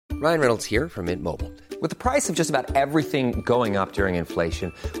Ryan Reynolds here from Mint Mobile. With the price of just about everything going up during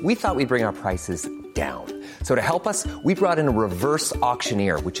inflation, we thought we'd bring our prices down. So to help us, we brought in a reverse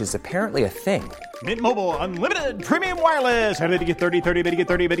auctioneer, which is apparently a thing. Mint Mobile Unlimited Premium Wireless. How to get 30, 30, bit to get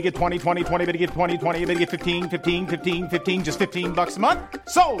 30, bit to get 20, 20, 20, bit to get 20, 20, bit to get 15, 15, 15, 15, just $15 a month?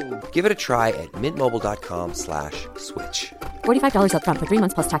 Sold! Give it a try at mintmobile.com/switch. $45 up front for 3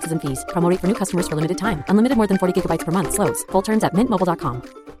 months plus taxes and fees. Promo rate for new customers for limited time. Unlimited more than 40 gigabytes per month. Slows full terms at mintmobile.com.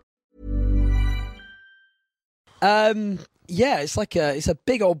 Yeah, it's a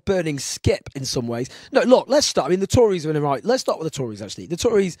big old burning skip in some ways. No, look, let's start. I mean, the Tories are in the right. Let's start with the Tories, actually. The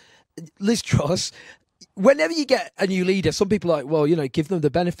Tories, Liz Truss, whenever you get a new leader, some people are like, well, give them the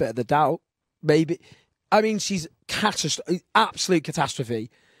benefit of the doubt, maybe. I mean, she's absolute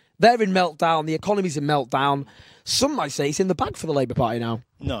catastrophe. They're in meltdown. The economy's in meltdown. Some might say it's in the bag for the Labour Party now.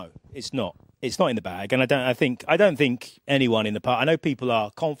 No, it's not. It's not in the bag. And I don't think anyone in the party, I know people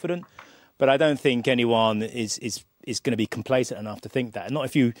are confident, but I don't think anyone is going to be complacent enough to think that. And not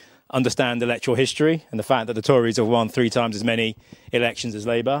if you understand electoral history and the fact that the Tories have won 3 times as many elections as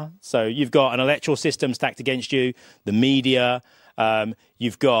Labour. So you've got an electoral system stacked against you, the media,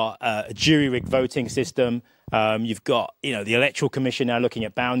 you've got a jury-rigged voting system, you've got the Electoral Commission now looking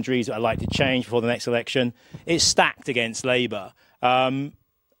at boundaries that are likely to change before the next election. It's stacked against Labour.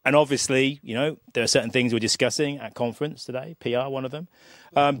 And obviously, there are certain things we're discussing at conference today, PR one of them.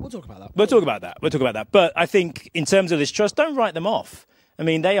 We'll talk about that. We'll talk about that. But I think in terms of Liz Truss, don't write them off. I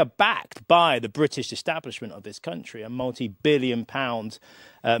mean, they are backed by the British establishment of this country, a multi-billion-pound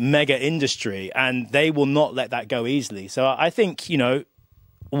mega industry, and they will not let that go easily. So I think,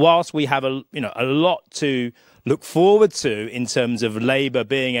 whilst we have a lot to look forward to in terms of Labour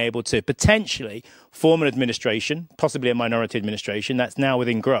being able to potentially form an administration, possibly a minority administration, that's now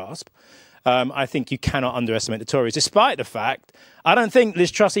within grasp. I think you cannot underestimate the Tories, despite the fact I don't think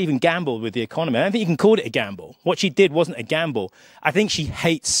Liz Truss even gambled with the economy. I don't think you can call it a gamble. What she did wasn't a gamble. I think she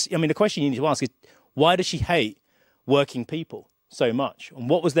hates, the question you need to ask is, why does she hate working people so much? And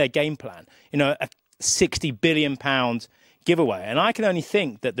what was their game plan? A £60 billion giveaway. And I can only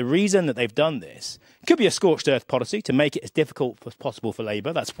think that the reason that they've done this could be a scorched earth policy to make it as difficult as possible for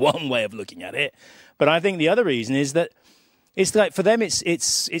Labour. That's one way of looking at it. But I think the other reason is that it's like for them,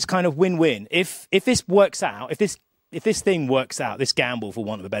 it's kind of win-win. If this works out, if this thing works out, this gamble, for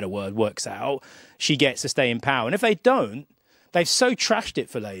want of a better word, works out, she gets to stay in power. And if they don't, they've so trashed it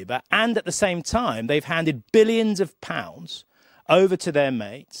for Labour, and at the same time, they've handed billions of pounds over to their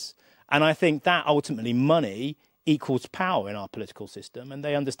mates. And I think that ultimately money equals power in our political system, and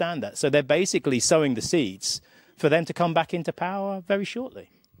they understand that. So they're basically sowing the seeds for them to come back into power very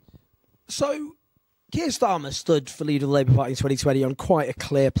shortly. So Keir Starmer stood for leader of the Labour Party in 2020 on quite a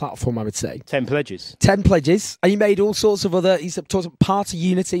clear platform, I would say. 10 pledges. 10 pledges. And he made all sorts of he's talked about party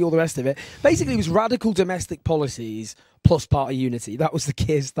unity, all the rest of it. Basically, it was radical domestic policies plus party unity. That was the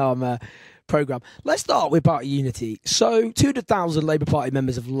Keir Starmer programme. Let's start with party unity. So 200,000 Labour Party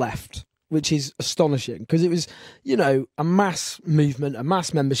members have left, which is astonishing because it was, a mass movement, a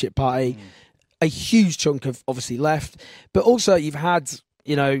mass membership party. A huge chunk have obviously left. But also you've had,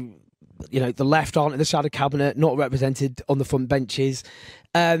 the left aren't in the shadow cabinet, not represented on the front benches.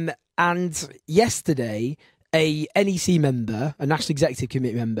 And yesterday, a NEC member, a National Executive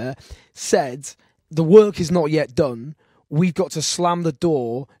Committee member, said the work is not yet done. We've got to slam the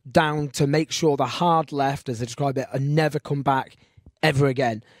door down to make sure the hard left, as they describe it, are never come back ever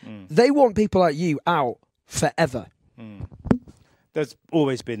again. They want people like you out forever. There's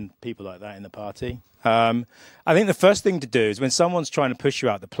always been people like that in the party. I think the first thing to do is when someone's trying to push you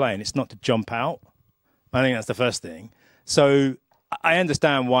out the plane, it's not to jump out. I think that's the first thing. So I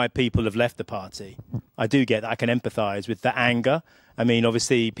understand why people have left the party. I do get that. I can empathise with the anger. I mean,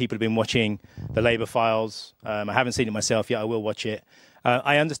 obviously, people have been watching the Labour Files. I haven't seen it myself yet. I will watch it.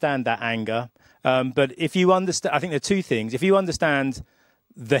 I understand that anger. But if you understand, I think there are two things. If you understand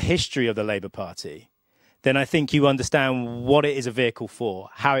the history of the Labour Party, then I think you understand what it is a vehicle for,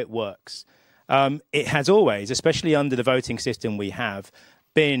 how it works. It has always, especially under the voting system we have,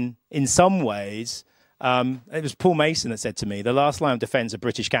 been in some ways, it was Paul Mason that said to me, the last line of defence of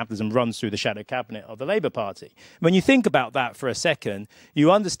British capitalism runs through the shadow cabinet of the Labour Party. When you think about that for a second,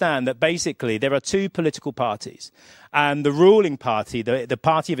 you understand that basically there are two political parties. And the ruling party, the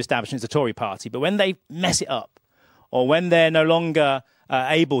party of establishment is the Tory party. But when they mess it up, or when they're no longer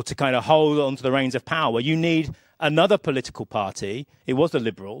able to kind of hold on to the reins of power, you need another political party. It was the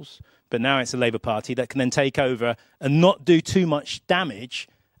Liberals, but now it's the Labour Party that can then take over and not do too much damage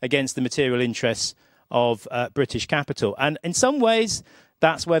against the material interests of British capital. And in some ways,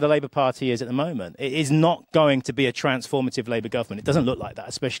 that's where the Labour Party is at the moment. It is not going to be a transformative Labour government. It doesn't look like that,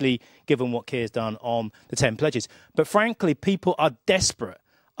 especially given what Keir's done on the 10 pledges. But frankly, people are desperate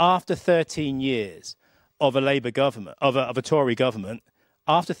after 13 years of a Labour government, of a Tory government.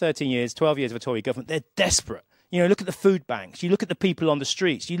 After 13 years, 12 years of a Tory government, they're desperate. You know, look at the food banks. You look at the people on the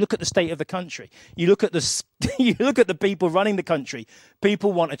streets. You look at the state of the country. You look at the people running the country.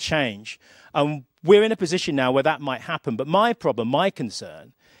 People want a change. We're in a position now where that might happen. But my problem, my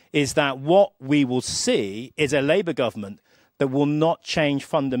concern, is that what we will see is a Labour government that will not change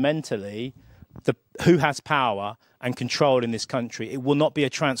fundamentally who has power and control in this country. It will not be a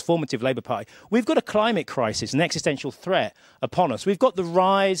transformative Labour Party. We've got a climate crisis, an existential threat upon us. We've got the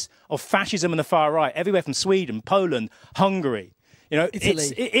rise of fascism and the far right everywhere from Sweden, Poland, Hungary. You know,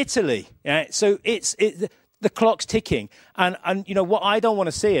 Italy. Yeah? So the clock's ticking. And you know, what I don't want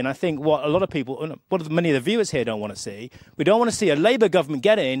to see, and I think what a lot of people, what many of the viewers here don't want to see, we don't want to see a Labour government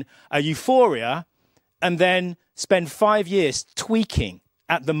get in, a euphoria, and then spend 5 years tweaking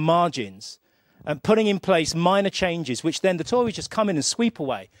at the margins and putting in place minor changes, which then the Tories just come in and sweep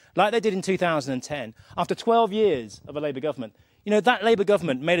away, like they did in 2010, after 12 years of a Labour government. You know, that Labour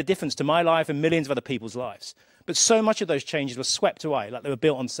government made a difference to my life and millions of other people's lives. But so much of those changes were swept away, like they were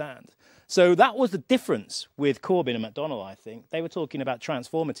built on sand. So that was the difference with Corbyn and McDonnell, I think. They were talking about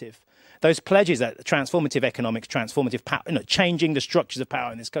transformative. Those pledges, that transformative economics, transformative power, you know, changing the structures of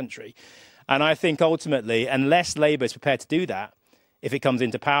power in this country. And I think ultimately, unless Labour is prepared to do that, if it comes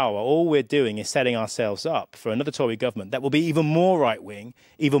into power, all we're doing is setting ourselves up for another Tory government that will be even more right-wing,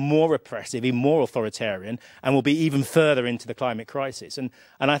 even more repressive, even more authoritarian, and will be even further into the climate crisis. And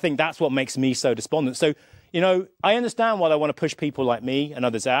I think that's what makes me so despondent. So, you know, I understand why they want to push people like me and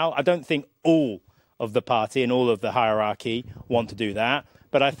others out. I don't think all of the party and all of the hierarchy want to do that.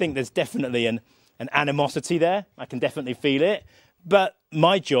 But I think there's definitely an animosity there. I can definitely feel it. But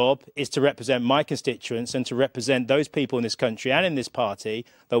my job is to represent my constituents and to represent those people in this country and in this party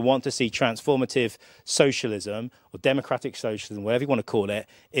that want to see transformative socialism or democratic socialism, whatever you want to call it,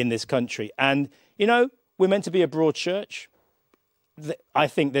 in this country. And, you know, we're meant to be a broad church. I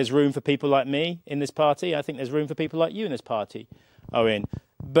think there's room for people like me in this party. I think there's room for people like you in this party, Owen.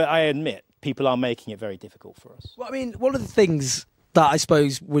 But I admit, people are making it very difficult for us. Well, I mean, one of the things that I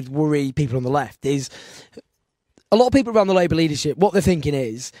suppose would worry people on the left is a lot of people around the Labour leadership, what they're thinking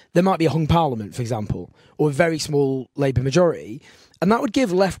is there might be a hung parliament, for example, or a very small Labour majority, and that would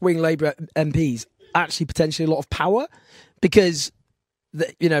give left-wing Labour MPs actually potentially a lot of power because,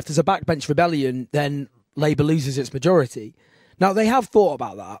 you know, if there's a backbench rebellion, then Labour loses its majority. Now, they have thought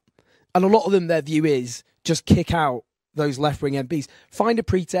about that, and a lot of them, their view is just kick out those left-wing MPs, find a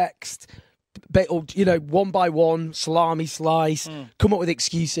pretext, or, you know, one by one, salami slice, come up with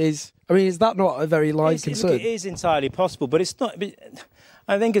excuses. I mean, is that not a very live concern? Look, it is entirely possible, but it's not.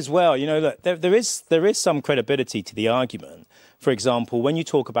 I think as well, you know, look, there is some credibility to the argument. For example, when you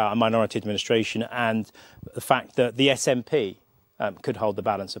talk about a minority administration and the fact that the SNP could hold the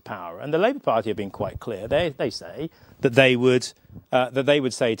balance of power, and the Labour Party have been quite clear. They say that they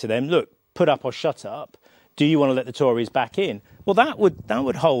would say to them, look, put up or shut up. Do you want to let the Tories back in? Well, that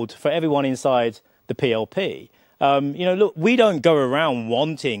would hold for everyone inside the PLP. You know, look, we don't go around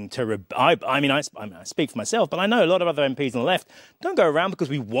wanting to. I speak for myself, but I know a lot of other MPs on the left don't go around because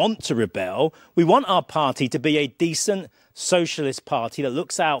we want to rebel. We want our party to be a decent socialist party that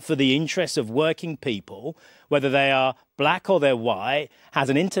looks out for the interests of working people, whether they are black or they're white, has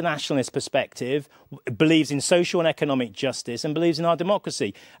an internationalist perspective, believes in social and economic justice, and believes in our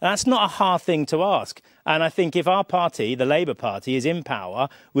democracy. And that's not a hard thing to ask. And I think if our party, the Labour Party, is in power,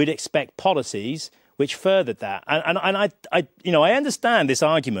 we'd expect policies which furthered that. And I understand this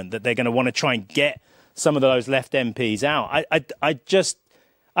argument that they're going to want to try and get some of those left MPs out.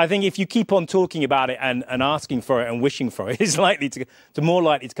 I think if you keep on talking about it and asking for it and wishing for it, it's likely to more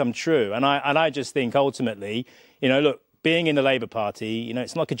likely to come true. And I just think ultimately, you know, look, being in the Labour Party, you know,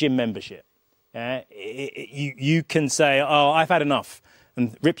 it's like a gym membership. You can say, oh, I've had enough,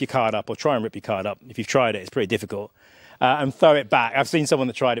 and rip your card up, or try and rip your card up. If you've tried it, it's pretty difficult. And throw it back. I've seen someone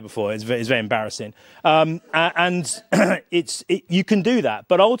that tried it before. It's very embarrassing. You can do that.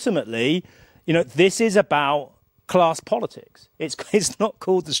 But ultimately, you know, this is about class politics. It's not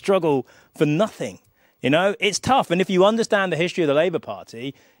called the struggle for nothing. You know, it's tough. And if you understand the history of the Labour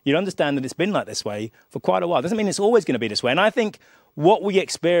Party, you understand that it's been like this way for quite a while. It doesn't mean it's always going to be this way. And I think what we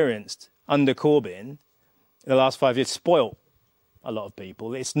experienced under Corbyn in the last 5 years spoilt a lot of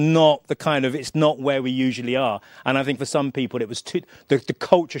people. It's not where we usually are. And I think for some people it was the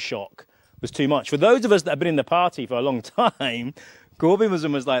culture shock was too much. For those of us that have been in the party for a long time,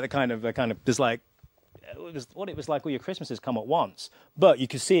 Corbynism was like the kind of just like what it was like all your Christmases come at once. But you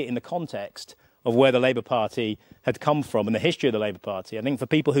could see it in the context of where the Labour Party had come from and the history of the Labour Party. I think for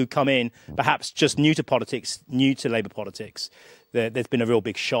people who come in, perhaps just new to politics, new to Labour politics, there's been a real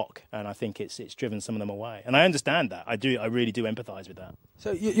big shock, and I think it's driven some of them away. And I understand that. I really do empathise with that.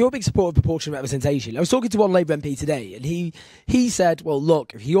 So you're a big supporter of proportional representation. I was talking to one Labour MP today, and he said, well,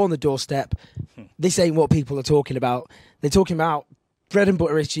 look, if you're on the doorstep, this ain't what people are talking about. They're talking about bread and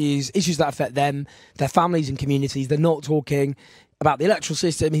butter issues that affect them, their families and communities. They're not talking about the electoral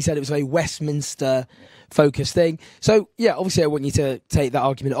system. He said it was a very Westminster-focused thing. So, yeah, obviously I want you to take that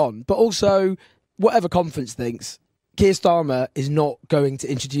argument on. But also, whatever conference thinks, Keir Starmer is not going to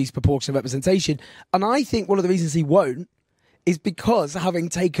introduce proportional representation. And I think one of the reasons he won't is because, having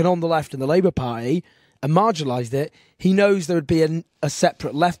taken on the left and the Labour Party and marginalised it, he knows there would be a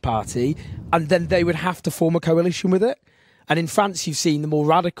separate left party, and then they would have to form a coalition with it. And in France, you've seen the more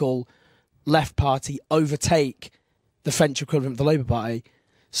radical left party overtake the French equivalent of the Labour Party.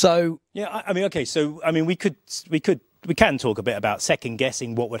 So yeah, I mean, okay, so I mean, we can talk a bit about second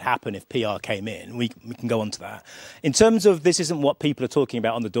guessing what would happen if PR came in. We can go on to that. In terms of this isn't what people are talking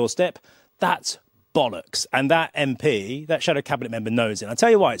about on the doorstep, that's bollocks. And that MP, that shadow cabinet member, knows it. I'll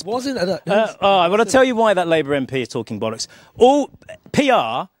tell you why. I want to tell you why that Labour MP is talking bollocks. All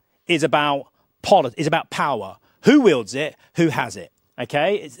PR is about power. Who wields it? Who has it?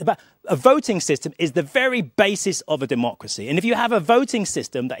 Okay, it's about a voting system is the very basis of a democracy. And if you have a voting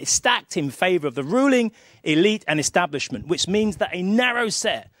system that is stacked in favour of the ruling elite and establishment, which means that a narrow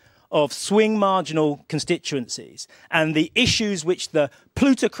set of swing marginal constituencies and the issues which the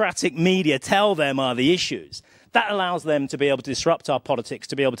plutocratic media tell them are the issues, that allows them to be able to disrupt our politics,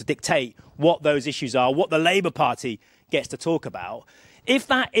 to be able to dictate what those issues are, what the Labour Party gets to talk about. If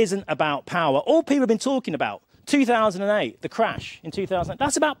that isn't about power, all people have been talking about, 2008, the crash in 2008,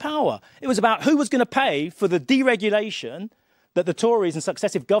 that's about power. It was about who was going to pay for the deregulation that the Tories and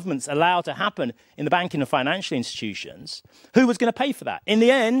successive governments allowed to happen in the banking and financial institutions. Who was going to pay for that? In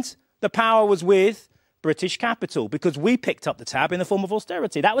the end, the power was with British capital because we picked up the tab in the form of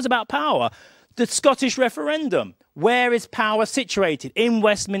austerity. That was about power. The Scottish referendum, where is power situated? In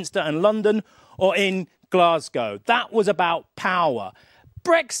Westminster and London or in Glasgow? That was about power.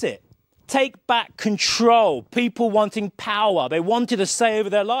 Brexit. Take back control. People wanting power. They wanted a say over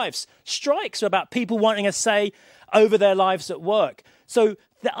their lives. Strikes are about people wanting a say over their lives at work. So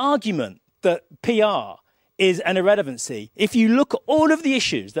the argument that PR is an irrelevancy, if you look at all of the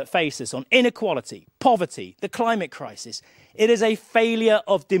issues that face us on inequality, poverty, the climate crisis, it is a failure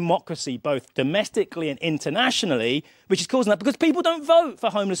of democracy, both domestically and internationally, which is causing that because people don't vote for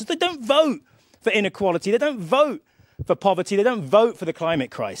homelessness. They don't vote for inequality. They don't vote for poverty. They don't vote for the climate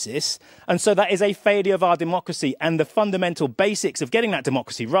crisis. And so that is a failure of our democracy. And the fundamental basics of getting that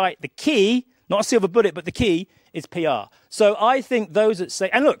democracy right, the key, not a silver bullet, but the key is PR. So I think those that say,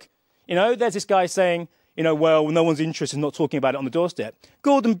 and look, there's this guy saying, well, no one's interested in not talking about it on the doorstep.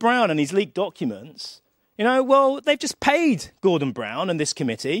 Gordon Brown and his leaked documents, well, they've just paid Gordon Brown and this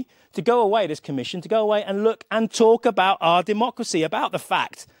committee to go away, this commission, to go away and look and talk about our democracy, about the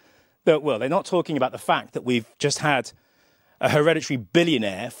fact that, well, they're not talking about the fact that we've just had a hereditary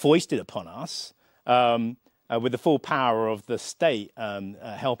billionaire foisted upon us with the full power of the state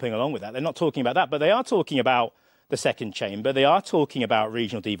helping along with that. They're not talking about that, but they are talking about the second chamber. They are talking about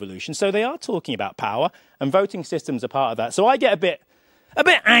regional devolution. So they are talking about power, and voting systems are part of that. So I get a bit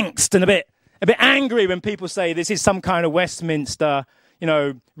angst and a bit angry when people say this is some kind of Westminster,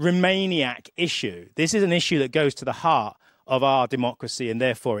 Remainiac issue. This is an issue that goes to the heart of our democracy, and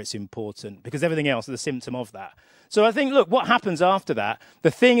therefore it's important because everything else is a symptom of that. So I think, look, what happens after that,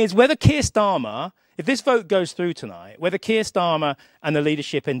 the thing is whether Keir Starmer, if this vote goes through tonight, whether Keir Starmer and the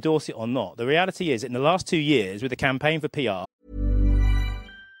leadership endorse it or not, the reality is that in the last 2 years with the campaign for PR.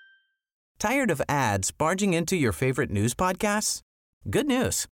 Tired of ads barging into your favorite news podcasts? Good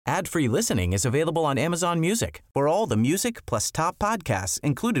news. Ad-free listening is available on Amazon Music for all the music plus top podcasts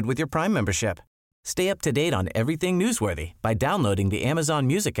included with your Prime membership. Stay up to date on everything newsworthy by downloading the Amazon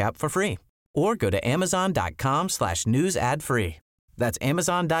Music app for free or go to amazon.com/news ad free. That's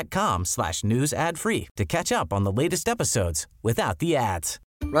amazon.com/news ad free to catch up on the latest episodes without the ads.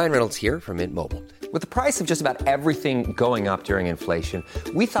 Ryan Reynolds here from Mint Mobile. With the price of just about everything going up during inflation,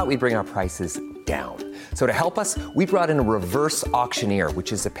 we thought we'd bring our prices down. So to help us, we brought in a reverse auctioneer,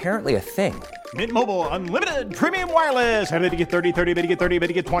 which is apparently a thing. Mint Mobile Unlimited Premium Wireless. How to get 30, 30, bit to get 30, bit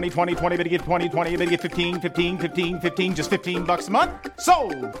to get 20, 20, 20, bit to get 20, 20, bit to get 15, 15, 15, 15, just $15 a month?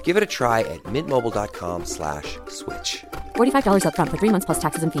 Sold! Give it a try at mintmobile.com/switch. $45 up front for 3 months plus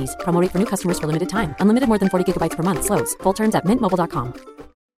taxes and fees. Promo rate for new customers for limited time. Unlimited more than 40 gigabytes per month slows. Full terms at mintmobile.com.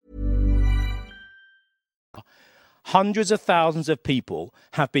 hundreds of thousands of people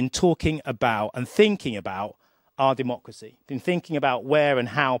have been talking about and thinking about our democracy, been thinking about where and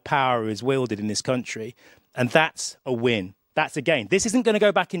how power is wielded in this country. And that's a win. That's a gain. This isn't going to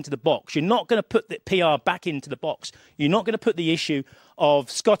go back into the box. You're not going to put the PR back into the box. You're not going to put the issue of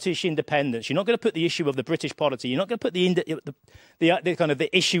Scottish independence. You're not going to put the issue of the British polity. You're not going to put the kind of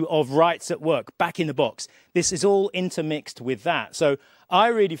the issue of rights at work back in the box. This is all intermixed with that. So I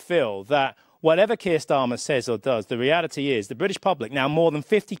really feel that whatever Keir Starmer says or does, the reality is the British public, now more than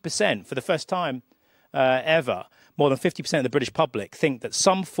 50% for the first time ever, more than 50% of the British public think that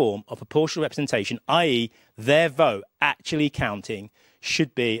some form of proportional representation, i.e. their vote actually counting,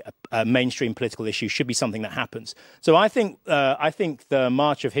 should be a mainstream political issue, should be something that happens. So I think the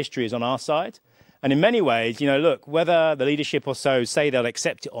march of history is on our side. And in many ways, look, whether the leadership or so say they'll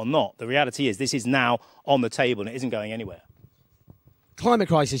accept it or not, the reality is this is now on the table and it isn't going anywhere. Climate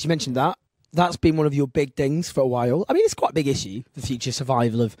crisis, you mentioned that. That's been one of your big things for a while. I mean, it's quite a big issue, the future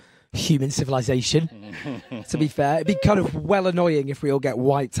survival of human civilization, to be fair. It'd be kind of well annoying if we all get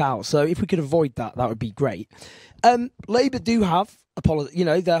wiped out. So if we could avoid that, that would be great. Labour do have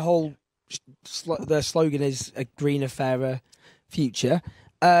their slogan is a greener, fairer future.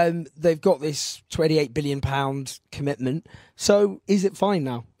 They've got this £28 billion commitment. So is it fine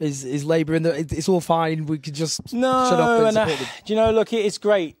now? Is Labour it's all fine? We could just shut up and support them. Do you know, look, it's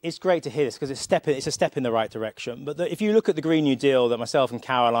great. It's great to hear this because it's a step in the right direction. But if you look at the Green New Deal that myself and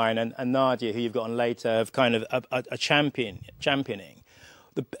Caroline and Nadia, who you've got on later, have kind of a championing,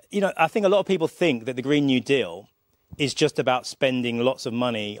 I think a lot of people think that the Green New Deal is just about spending lots of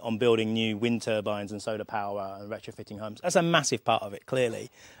money on building new wind turbines and solar power and retrofitting homes. That's a massive part of it,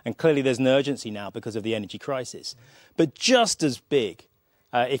 clearly. And clearly there's an urgency now because of the energy crisis. But just as big,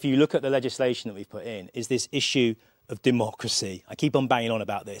 if you look at the legislation that we've put in, is this issue of democracy. I keep on banging on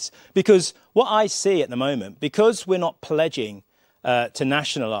about this. Because what I see at the moment, because we're not pledging to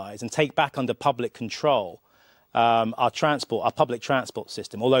nationalise and take back under public control our public transport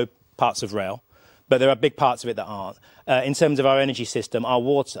system, although parts of rail, but there are big parts of it that aren't. In terms of our energy system, our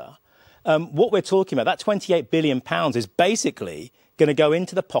water, what we're talking about, that £28 billion is basically going to go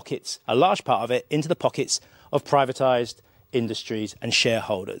into the pockets, a large part of it, into the pockets of privatised industries and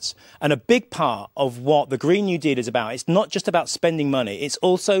shareholders. And a big part of what the Green New Deal is about, it's not just about spending money, it's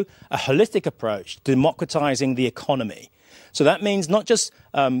also a holistic approach to democratising the economy. So that means not just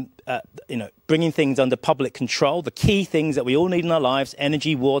bringing things under public control, the key things that we all need in our lives,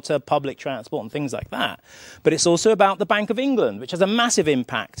 energy, water, public transport and things like that. But it's also about the Bank of England, which has a massive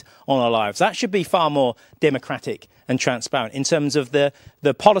impact on our lives. That should be far more democratic and transparent in terms of the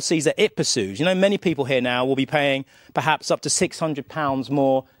policies that it pursues. Many people here now will be paying perhaps up to £600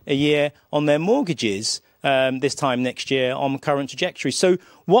 more a year on their mortgages this time next year on current trajectory. So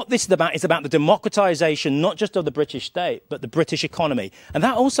what this is about the democratisation, not just of the British state, but the British economy. And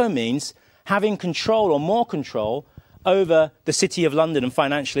that also means having control or more control over the City of London and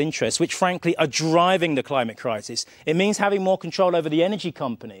financial interests, which frankly are driving the climate crisis. It means having more control over the energy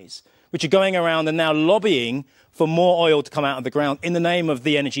companies, which are going around and now lobbying for more oil to come out of the ground in the name of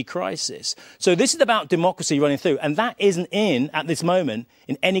the energy crisis. So this is about democracy running through, and that isn't at this moment,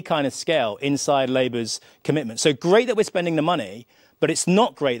 in any kind of scale inside Labour's commitment. So great that we're spending the money, but it's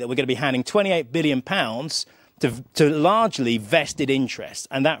not great that we're going to be handing £28 billion to largely vested interests,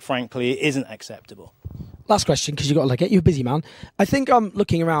 and that, frankly, isn't acceptable. Last question, because you've got to get you're a busy man. I think I'm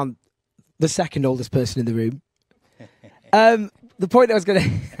looking around the second oldest person in the room. The point I was going to...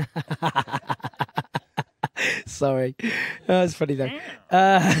 Sorry. That's funny,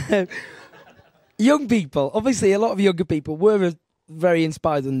 though. Young people. Obviously, a lot of younger people were very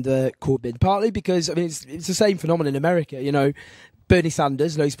inspired under Corbyn, partly because, it's the same phenomenon in America, Bernie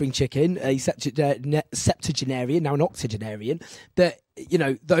Sanders, low spring chicken, a septuagenarian, now an octogenarian, that,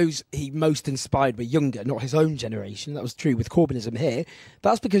 those he most inspired were younger, not his own generation. That was true with Corbynism here.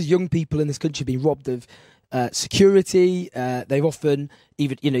 That's because young people in this country have been robbed of security. They've often,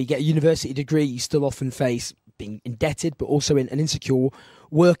 even, you get a university degree, you still often face being indebted, but also in an insecure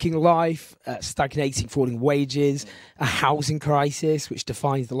working life, stagnating, falling wages, a housing crisis, which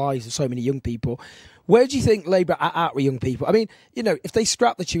defines the lives of so many young people. Where do you think Labour are at with young people? If they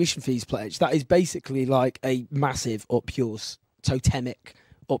scrap the tuition fees pledge, that is basically like a massive up yours, totemic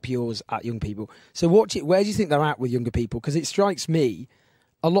up yours at young people. So where do you think they're at with younger people? Because it strikes me,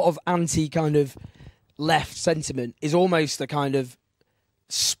 a lot of anti kind of left sentiment is almost a kind of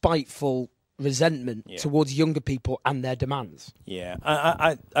spiteful resentment towards younger people and their demands. Yeah,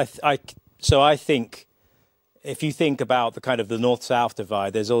 so I think if you think about the kind of the north-south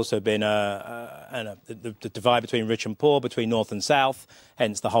divide, there's also been the divide between rich and poor, between north and south,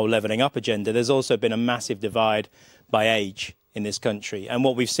 hence the whole levelling up agenda. There's also been a massive divide by age in this country. And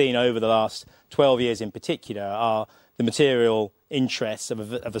what we've seen over the last 12 years in particular are the material interests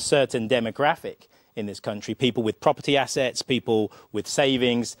of a certain demographic in this country, people with property assets, people with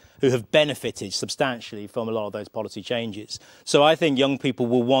savings who have benefited substantially from a lot of those policy changes. So I think young people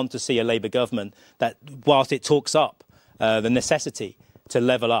will want to see a Labour government that, whilst it talks up the necessity to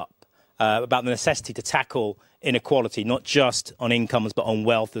level up, about the necessity to tackle inequality, not just on incomes but on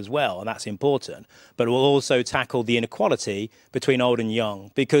wealth as well, and that's important, but it will also tackle the inequality between old and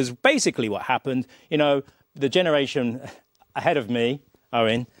young. Because basically what happened, the generation ahead of me,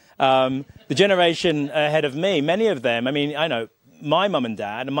 Owen, the generation ahead of me, many of them, I know my mum and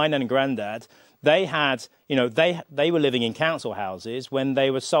dad and my nan and granddad, they had, they were living in council houses when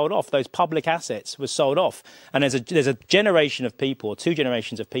they were sold off. Those public assets were sold off. And there's a generation of people, or two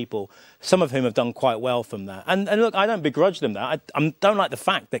generations of people, some of whom have done quite well from that. And look, I don't begrudge them that. I don't like the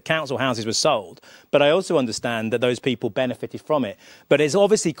fact that council houses were sold, but I also understand that those people benefited from it. But it's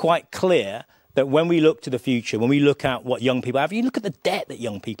obviously quite clear that when we look to the future, when we look at what young people have, you look at the debt that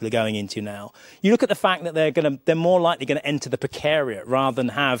young people are going into now. You look at the fact that they're more likely going to enter the precariat rather than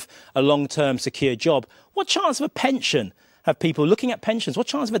have a long-term secure job. What chance of a pension have people looking at pensions? What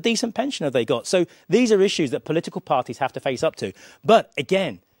chance of a decent pension have they got? So these are issues that political parties have to face up to. But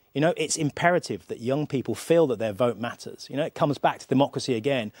again, it's imperative that young people feel that their vote matters. It comes back to democracy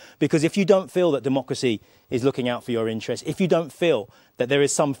again, because if you don't feel that democracy is looking out for your interests, if you don't feel that there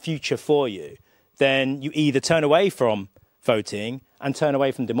is some future for you, then you either turn away from voting and turn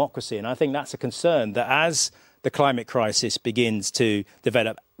away from democracy. And I think that's a concern, that as the climate crisis begins to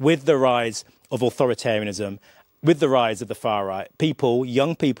develop with the rise of authoritarianism, with the rise of the far right, people,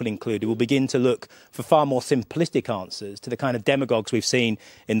 young people included, will begin to look for far more simplistic answers to the kind of demagogues we've seen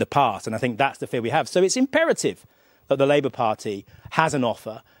in the past. And I think that's the fear we have. So it's imperative that the Labour Party has an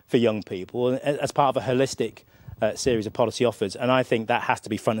offer for young people as part of a holistic series of policy offers. And I think that has to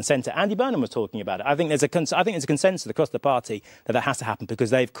be front and centre. Andy Burnham was talking about it. I think there's a consensus across the party that has to happen, because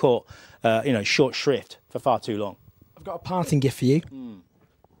they've caught short shrift for far too long. I've got a parting gift for you.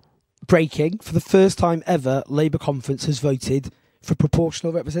 Breaking, for the first time ever, Labour conference has voted for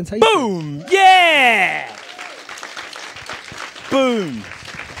proportional representation. Boom! Yeah! Boom!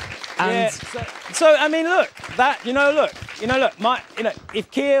 And so I mean, look,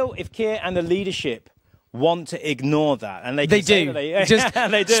 if Keir and the leadership want to ignore that, and they do. They do.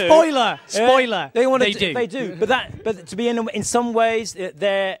 Spoiler. They want to. do. They do. But to be in some ways,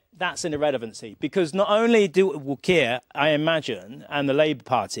 that's an irrelevancy, because not only will Keir, I imagine, and the Labour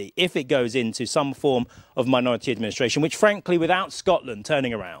Party, if it goes into some form of minority administration, which frankly, without Scotland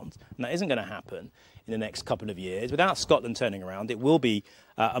turning around, and that isn't going to happen in the next couple of years, without Scotland turning around, it will be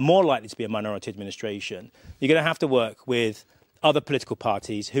more likely to be a minority administration. You're going to have to work with other political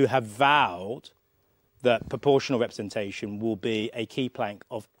parties who have vowed that proportional representation will be a key plank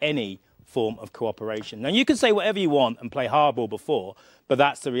of any form of cooperation. Now, you can say whatever you want and play hardball before, but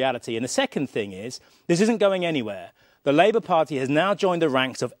that's the reality. And the second thing is, this isn't going anywhere. The Labour Party has now joined the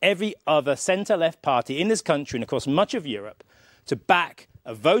ranks of every other centre-left party in this country and across much of Europe to back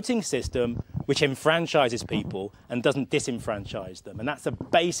a voting system which enfranchises people and doesn't disenfranchise them. And that's the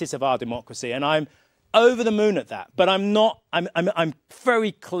basis of our democracy. And I'm over the moon at that. But I'm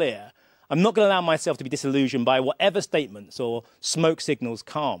very clear. I'm not going to allow myself to be disillusioned by whatever statements or smoke signals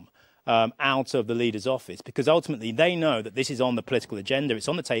come out of the leader's office, because ultimately they know that this is on the political agenda, it's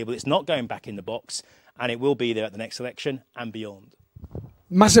on the table, it's not going back in the box, and it will be there at the next election and beyond.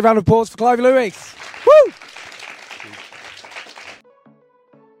 Massive round of applause for Clive Lewis. Woo!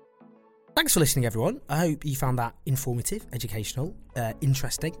 Thanks for listening, everyone. I hope you found that informative, educational,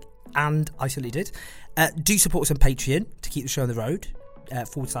 interesting, and I certainly did. Do support us on Patreon to keep the show on the road.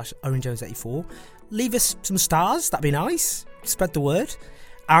 /OwenJones84. Leave us some stars, that'd be nice. Spread the word.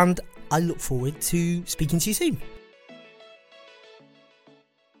 And I look forward to speaking to you soon.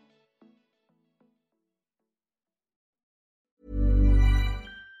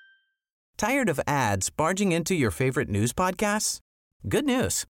 Tired of ads barging into your favorite news podcasts? Good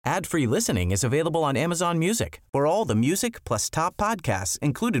news. Ad-free listening is available on Amazon Music for all the music plus top podcasts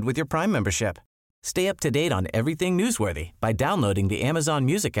included with your Prime membership. Stay up to date on everything newsworthy by downloading the Amazon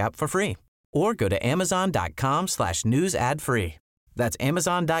Music app for free, or go to amazon.com/news ad free. That's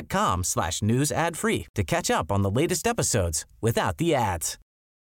amazon.com/news ad free to catch up on the latest episodes without the ads.